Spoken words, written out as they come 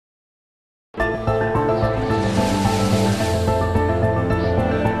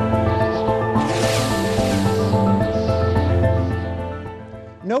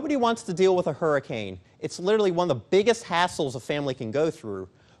Nobody wants to deal with a hurricane. It's literally one of the biggest hassles a family can go through.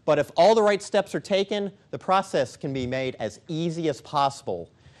 But if all the right steps are taken, the process can be made as easy as possible.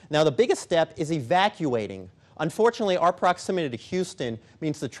 Now, the biggest step is evacuating. Unfortunately, our proximity to Houston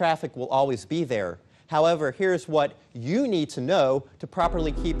means the traffic will always be there. However, here's what you need to know to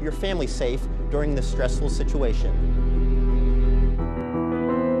properly keep your family safe during this stressful situation.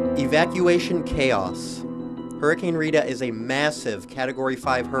 Evacuation chaos. Hurricane Rita is a massive Category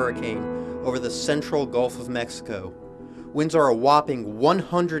 5 hurricane over the central Gulf of Mexico. Winds are a whopping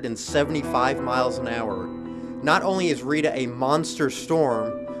 175 miles an hour. Not only is Rita a monster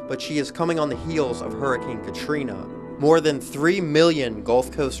storm, but she is coming on the heels of Hurricane Katrina. More than 3 million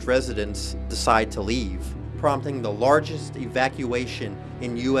Gulf Coast residents decide to leave, prompting the largest evacuation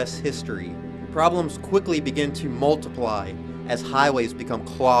in U.S. history. Problems quickly begin to multiply as highways become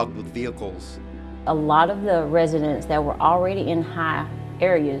clogged with vehicles. A lot of the residents that were already in high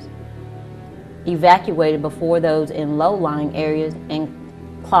areas evacuated before those in low-lying areas and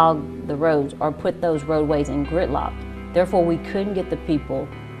clogged the roads or put those roadways in gridlock. Therefore, we couldn't get the people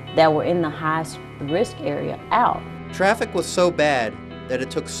that were in the highest risk area out. Traffic was so bad that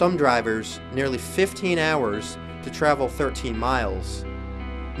it took some drivers nearly 15 hours to travel 13 miles.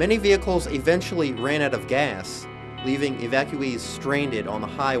 Many vehicles eventually ran out of gas, leaving evacuees stranded on the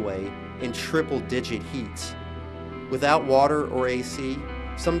highway in triple-digit heat. Without water or AC,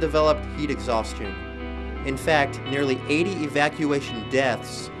 some developed heat exhaustion. In fact, nearly 80 evacuation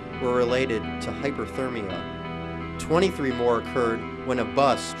deaths were related to hyperthermia. 23 more occurred when a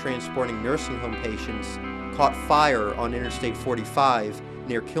bus transporting nursing home patients caught fire on Interstate 45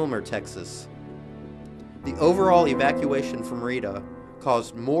 near Kilmer, Texas. The overall evacuation from Rita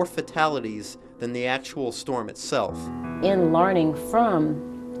caused more fatalities than the actual storm itself. In learning from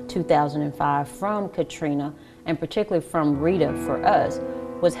 2005, from Katrina, and particularly from Rita for us,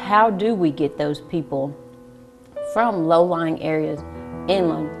 was how do we get those people from low-lying areas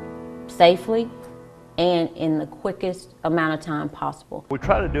inland safely and in the quickest amount of time possible. We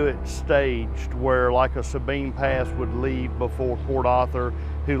try to do it staged, where like a Sabine Pass would leave before Port Arthur,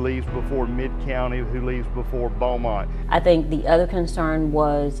 who leaves before Mid-County, who leaves before Beaumont. I think the other concern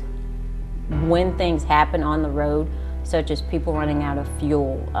was when things happen on the road, such as people running out of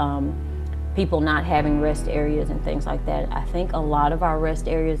fuel, people not having rest areas and things like that. I think a lot of our rest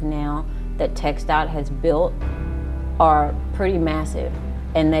areas now that TxDOT has built are pretty massive,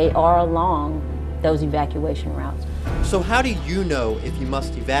 and they are along those evacuation routes. So how do you know if you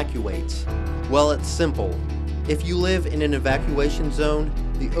must evacuate? Well, it's simple. If you live in an evacuation zone,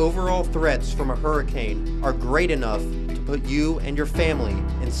 the overall threats from a hurricane are great enough to put you and your family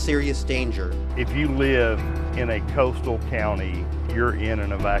in serious danger. If you live in a coastal county, you're in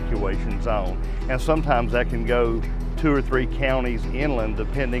an evacuation zone. And sometimes that can go 2 or 3 counties inland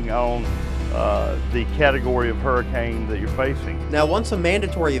depending on the category of hurricane that you're facing. Now, once a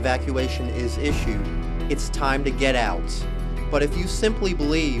mandatory evacuation is issued, it's time to get out. But if you simply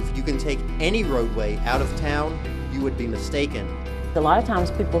believe you can take any roadway out of town, you would be mistaken. A lot of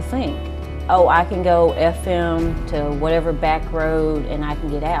times people think, oh, I can go FM to whatever back road and I can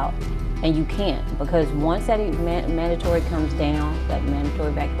get out. And you can't, because once that mandatory comes down, that mandatory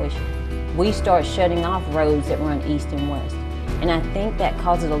evacuation, we start shutting off roads that run east and west. And I think that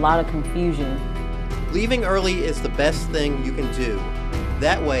causes a lot of confusion. Leaving early is the best thing you can do.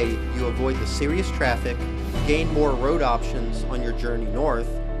 That way, you avoid the serious traffic, gain more road options on your journey north,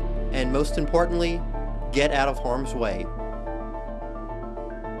 and most importantly, get out of harm's way.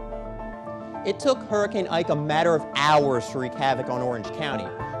 It took Hurricane Ike a matter of hours to wreak havoc on Orange County,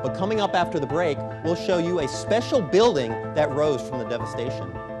 but coming up after the break, we'll show you a special building that rose from the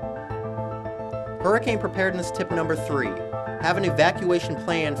devastation. Hurricane preparedness tip number 3. Have an evacuation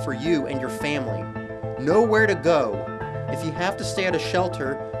plan for you and your family. Know where to go. If you have to stay at a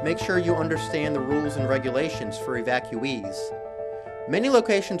shelter, make sure you understand the rules and regulations for evacuees. Many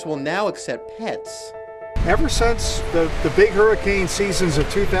locations will now accept pets. Ever since the big hurricane seasons of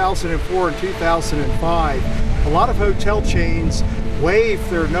 2004 and 2005, a lot of hotel chains waive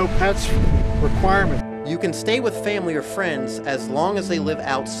their no pets requirement. You can stay with family or friends as long as they live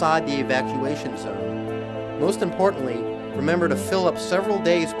outside the evacuation zone. Most importantly, remember to fill up several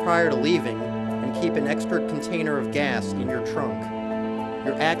days prior to leaving and keep an extra container of gas in your trunk.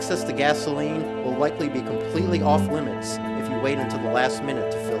 Your access to gasoline will likely be completely off limits if you wait until the last minute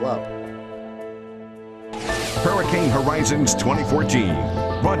to fill up. Hurricane Horizons 2014,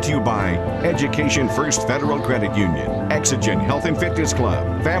 brought to you by Education First Federal Credit Union, Exogen Health and Fitness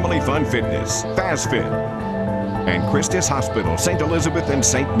Club, Family Fun Fitness, FastFit, and Christus Hospital, St. Elizabeth and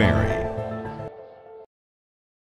St. Mary.